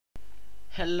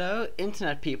Hello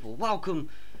internet people, welcome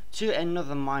to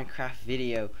another Minecraft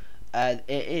video. It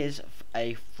is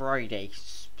a Friday,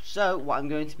 so what I'm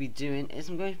going to be doing is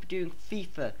I'm going to be doing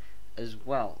FIFA as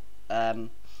well.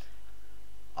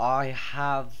 I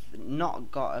have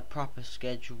not got a proper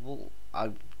schedule.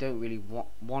 I don't really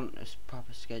want a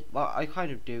proper schedule. Well, I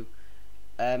kind of do.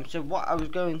 So what I was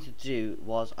going to do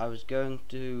was I was going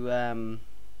to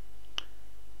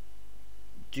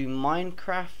do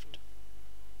Minecraft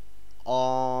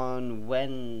on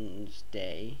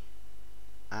Wednesday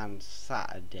and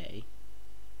Saturday,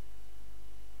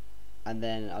 and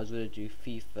then I was going to do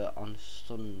FIFA on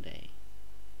Sunday.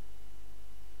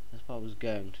 That's what I was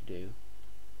going to do.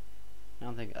 I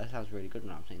don't think that sounds really good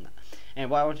when I'm saying that.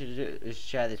 And what I wanted to do is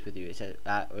share this with you. It says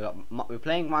we're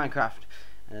playing Minecraft,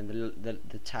 and then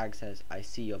the tag says, "I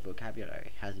see your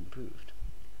vocabulary has improved."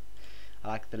 I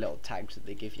like the little tags that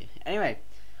they give you. Anyway,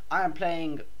 I am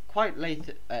playing quite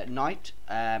late at night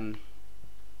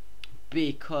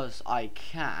because I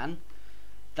can.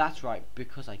 That's right,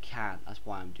 because I can. That's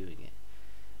why I'm doing it.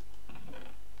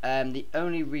 The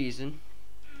only reason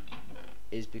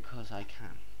is because I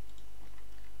can.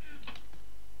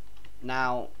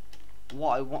 Now,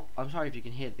 what I want, I'm sorry if you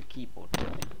can hear the keyboard.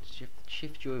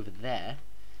 Shift you over there.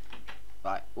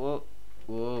 Right, whoa,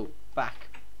 back.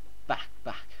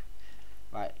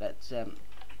 Right, let's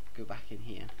go back in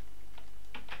here.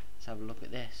 Let's have a look at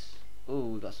this. Oh,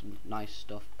 we got some nice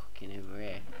stuff cooking over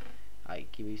here.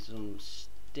 Right, give me some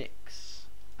sticks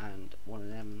and one of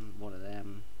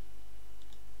them.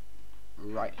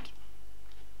 Right.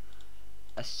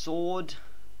 A sword.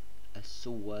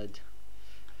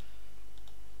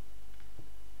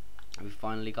 And we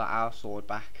finally got our sword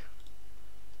back.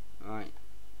 Right.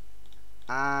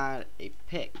 And a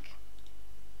pick.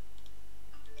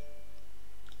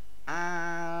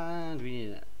 And we need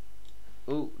it.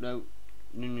 Oh, no.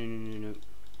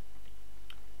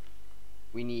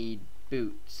 We need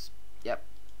boots. Yep,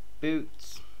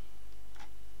 boots.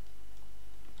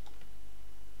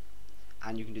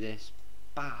 And you can do this.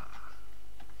 Bah.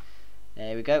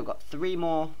 There we go. Got 3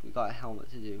 more. We got a helmet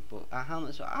to do, but our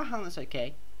helmet's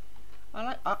okay. I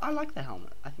like the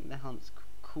helmet. I think the helmet's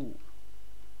cool.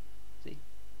 See?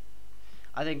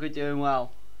 I think we're doing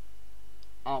well.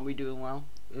 Aren't we doing well?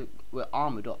 We're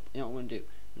armored up. You know what I'm gonna do?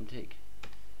 I'm gonna take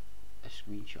a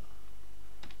screenshot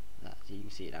of that so you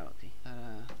can see it now.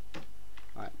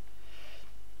 Right.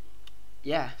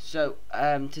 Yeah. So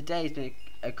today's been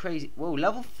a crazy. Whoa,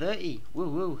 level 30. Woo.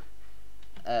 Woo.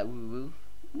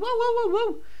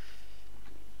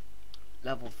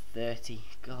 Level 30.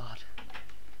 God.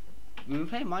 We've been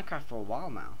playing Minecraft for a while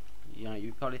now. You know,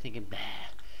 you're probably thinking, "Bah,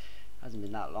 hasn't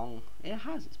been that long." It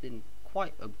has. It's been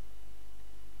quite a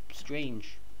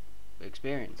strange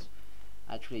experience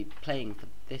actually playing for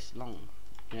this long.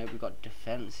 You know, we've got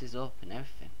defenses up and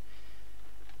everything.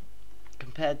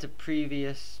 Compared to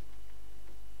previous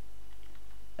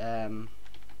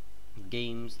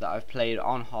games that I've played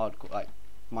on hardcore, like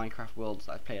Minecraft Worlds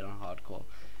that I've played on hardcore,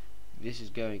 this is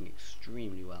going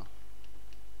extremely well.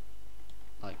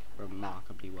 Like,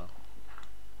 remarkably well.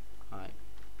 Alright.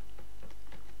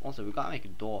 Also, we've got to make a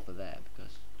door for there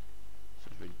because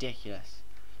this is ridiculous.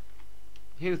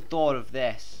 Who thought of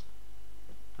this?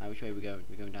 Which way are we going?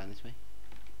 We're going down this way?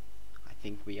 I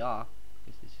think we are,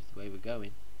 because this is the way we're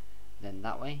going. Then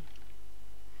that way.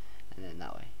 And then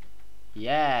that way.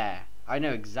 Yeah! I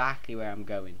know exactly where I'm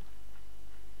going.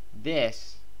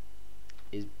 This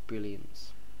is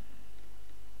brilliance.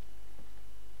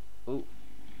 Oh.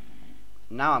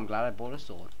 Now I'm glad I bought a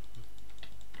sword.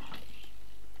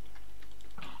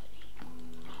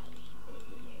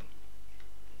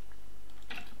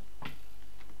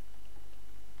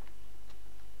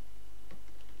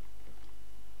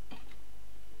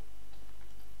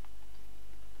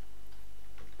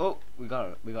 Oh, we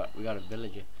got a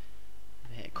villager.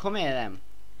 Come here, then.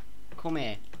 Come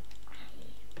here.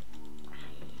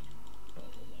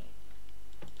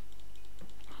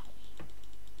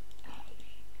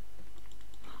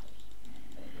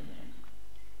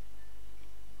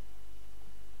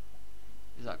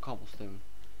 Is that cobblestone?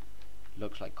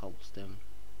 Looks like cobblestone.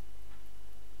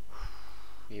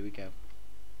 Here we go.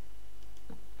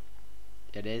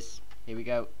 It is. Here we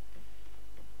go.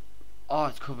 Oh,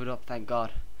 it's covered up, thank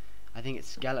God. I think it's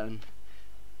skeleton.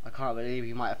 I can't believe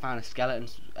we might have found a skeleton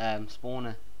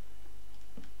spawner.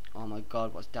 Oh my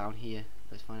God, what's down here?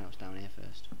 Let's find out what's down here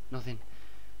first. Nothing.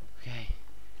 Okay,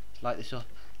 let's light this up.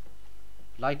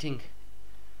 Lighting.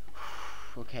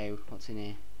 Okay, what's in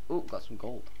here? Oh, got some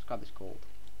gold. Let's grab this gold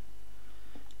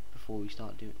before we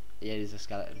start doing. Yeah, it is a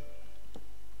skeleton.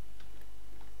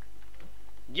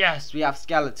 Yes, we have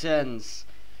skeletons.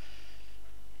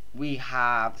 We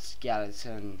have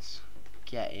skeletons.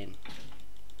 Get in.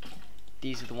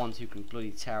 These are the ones who can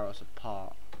bloody tear us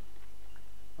apart.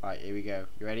 Right, here we go.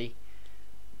 You ready?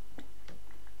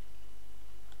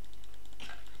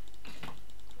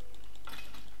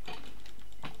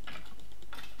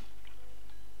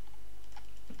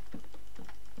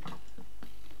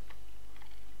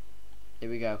 Here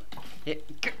we go.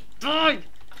 Die!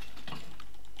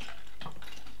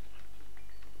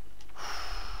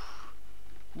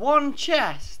 One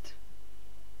chest.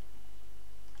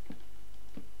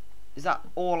 Is that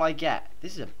all I get?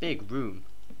 This is a big room.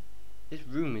 This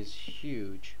room is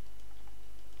huge.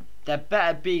 There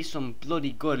better be some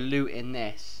bloody good loot in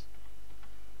this.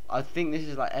 I think this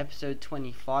is like episode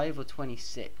 25 or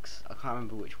 26. I can't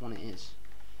remember which one it is.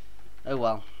 Oh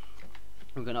well.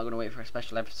 We're not going to wait for a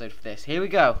special episode for this. Here we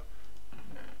go.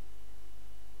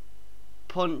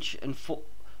 Punch and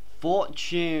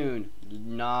fortune.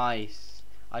 Nice.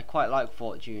 I quite like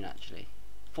fortune actually.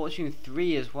 Fortune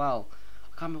 3 as well. I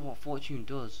can't remember what fortune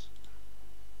does.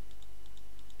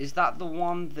 Is that the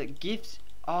one that gives...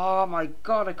 Oh my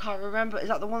god, I can't remember. Is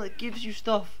that the one that gives you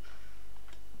stuff?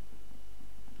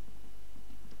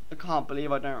 I can't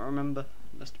believe I don't remember.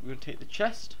 We're going to take the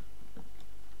chest.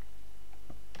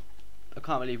 I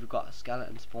can't believe we've got a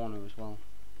skeleton spawner as well.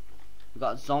 We've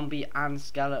got a zombie and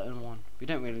skeleton one. We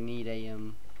don't really need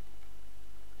a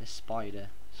spider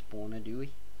spawner, do we?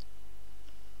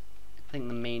 I think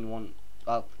the main one...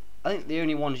 Well, I think the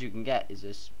only ones you can get is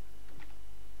this...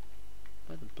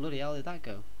 Where the bloody hell did that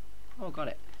go? Oh, got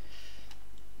it.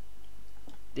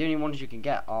 The only ones you can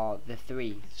get are the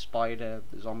three. Spider,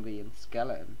 the zombie and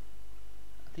skeleton.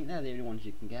 I think they're the only ones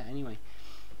you can get anyway.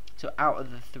 So out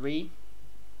of the three,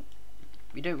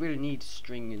 we don't really need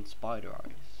string and spider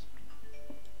eyes.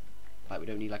 Like we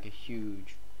don't need like a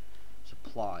huge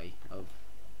supply of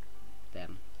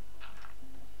them.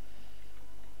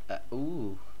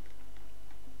 Ooh.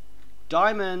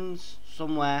 Diamonds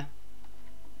somewhere.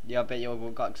 Yeah, I bet you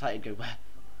all got excited. Go,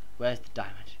 where's the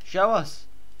diamond? Show us.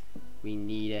 We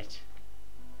need it.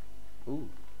 Ooh.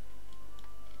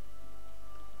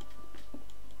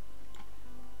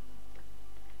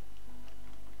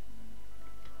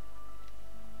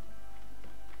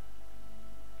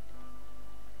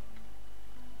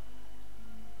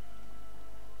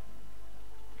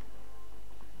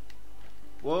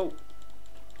 Whoa.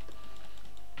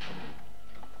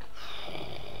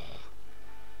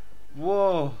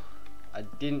 Whoa. I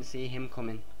didn't see him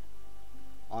coming.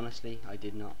 Honestly, I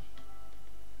did not.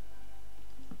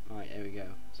 Right, here we go.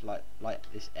 It's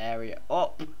like this area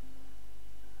up.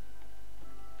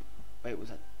 Wait, was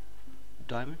that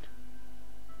diamond?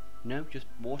 No, just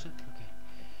water? Okay.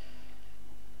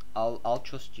 I'll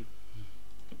trust you.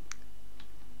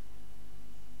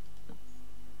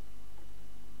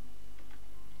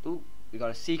 Ooh, we got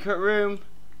a secret room.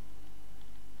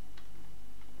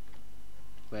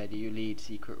 Where do you lead,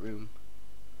 secret room?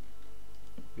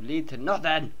 You lead to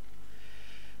nothing.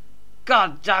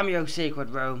 God damn you, secret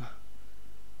room.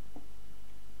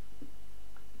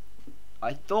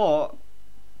 I thought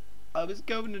I was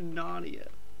going to Narnia.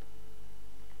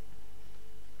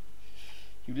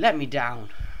 You let me down.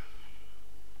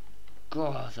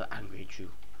 God, so angry at you.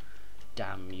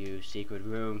 Damn you, secret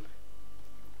room.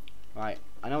 Right,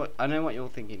 I know what you're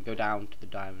thinking. Go down to the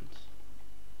diamonds.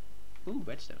 Ooh,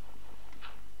 redstone.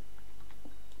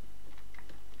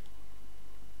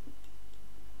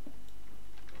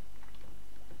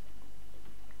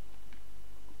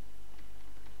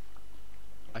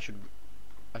 I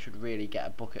should really get a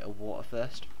bucket of water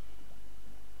first.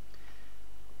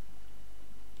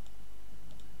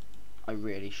 I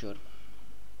really should.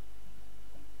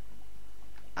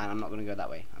 And I'm not gonna go that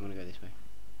way. I'm gonna go this way.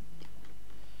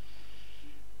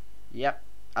 Yep,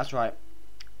 that's right.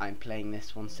 I'm playing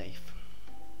this one safe.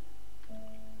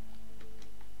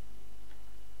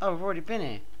 Oh, we've already been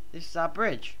here. This is our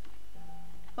bridge.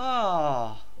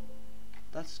 Oh,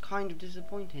 that's kind of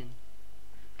disappointing.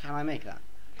 Can I make that?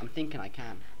 I'm thinking I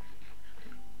can.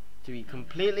 To be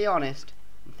completely honest,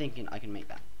 I'm thinking I can make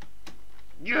that.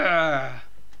 Yeah!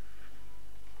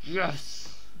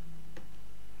 Yes!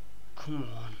 Come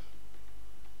on.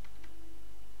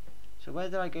 So where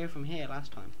did I go from here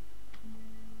last time?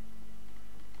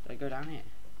 Did I go down here?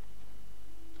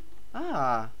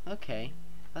 Ah, okay.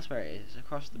 That's where it is,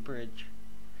 across the bridge.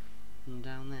 And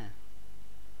down there.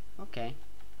 Okay.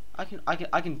 I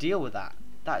can deal with that.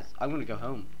 I'm gonna go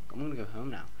home. I'm gonna go home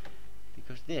now.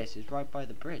 Because this is right by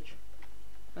the bridge.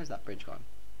 Where's that bridge gone?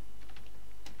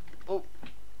 Oh,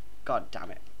 god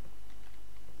damn it.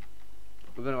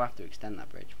 We're gonna have to extend that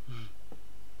bridge.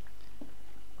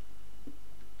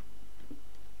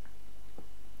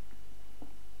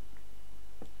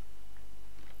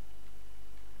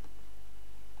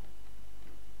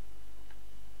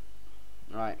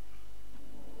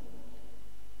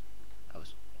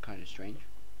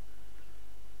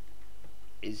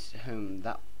 is home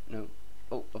that no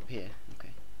oh up here.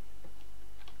 Okay.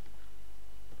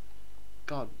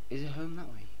 God, is it home that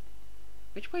way?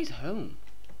 Which way is home?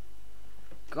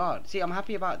 God, see, I'm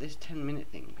happy about this 10-minute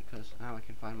thing because now I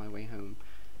can find my way home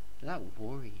without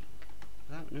worrying,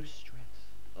 without no stress.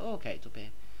 Oh, okay, it's up here.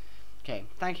 Okay,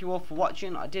 thank you all for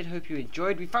watching. I did hope you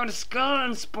enjoyed. We found a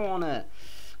skeleton spawner.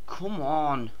 Come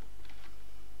on.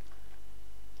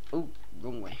 Oh,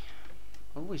 wrong way.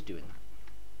 Always doing that.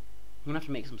 I'm gonna have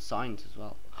to make some signs as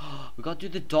well. We gotta do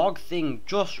the dog thing.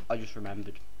 I just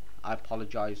remembered. I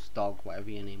apologize, dog, whatever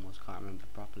your name was. Can't remember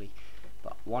properly.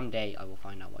 But one day I will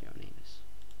find out what your name is,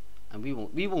 and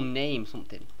we will name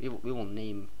something. We will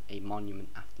name a monument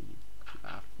after you.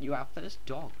 You are our first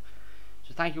dog.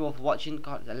 So thank you all for watching.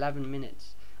 God, it's 11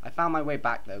 minutes. I found my way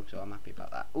back though, so I'm happy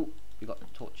about that. Oh, we got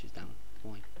torches down.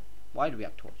 Why? Why do we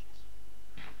have torches?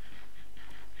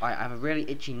 I have a really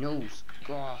itchy nose.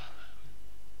 God.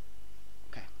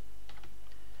 Okay.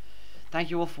 Thank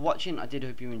you all for watching. I did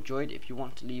hope you enjoyed. If you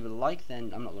want to leave a like,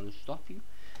 then I'm not going to stop you.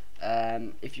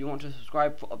 If you want to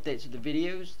subscribe for updates of the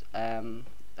videos,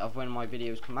 of when my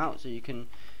videos come out, so you can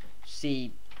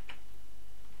see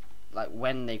like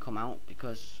when they come out,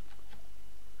 because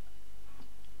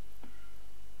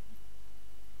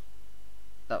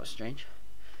that was strange.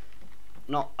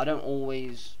 I don't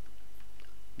always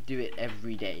do it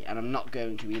every day, and I'm not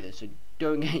going to either, so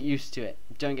don't get used to it.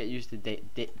 Don't get used to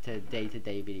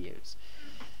day-to-day videos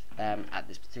at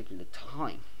this particular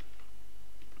time.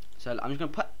 So I'm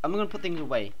gonna put things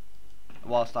away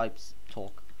whilst I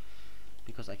talk,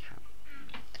 because I can.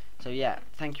 So yeah,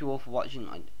 thank you all for watching.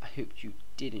 I hope you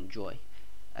did enjoy.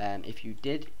 If you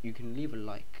did, you can leave a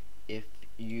like. If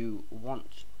you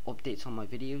want updates on my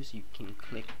videos, you can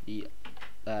click the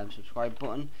subscribe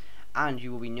button, and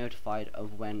you will be notified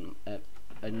of when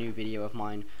a new video of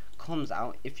mine comes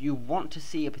out. If you want to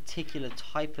see a particular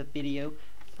type of video,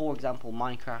 for example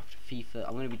Minecraft, FIFA,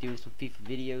 I'm going to be doing some FIFA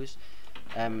videos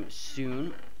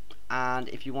soon, and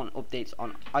if you want updates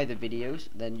on either videos,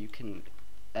 then you can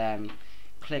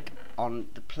click on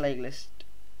the playlist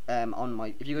on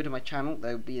my, if you go to my channel,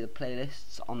 there will be the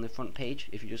playlists on the front page.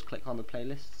 If you just click on the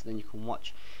playlists, then you can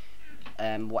watch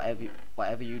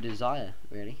whatever you desire,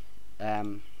 really.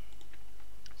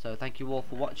 So thank you all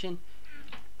for watching.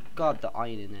 God, the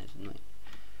iron in there is annoying.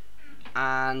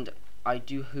 And I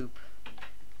do hope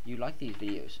you like these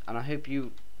videos, and I hope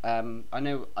you I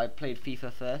know I played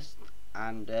FIFA first,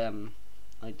 and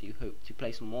I do hope to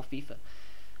play some more FIFA.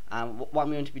 What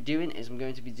I'm going to be doing is I'm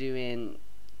going to be doing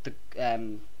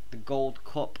the Gold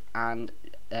Cup and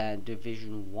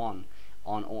Division 1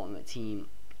 on Ultimate Team,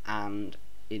 and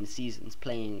in seasons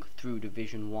playing through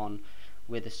Division 1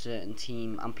 with a certain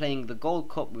team. I'm playing the Gold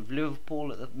Cup with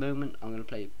Liverpool at the moment. I'm going to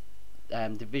play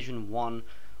Division 1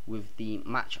 with the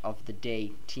match of the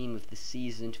day, team of the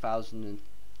season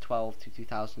 2012 to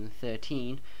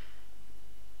 2013,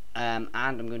 and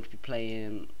I'm going to be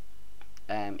playing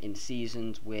in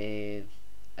seasons with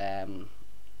I'm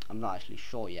not actually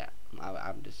sure yet. I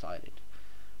haven't decided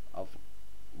of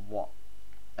what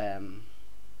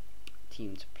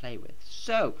team to play with.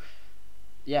 So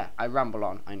yeah, I ramble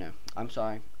on, I know, I'm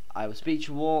sorry. I will speak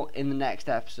to you all in the next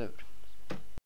episode.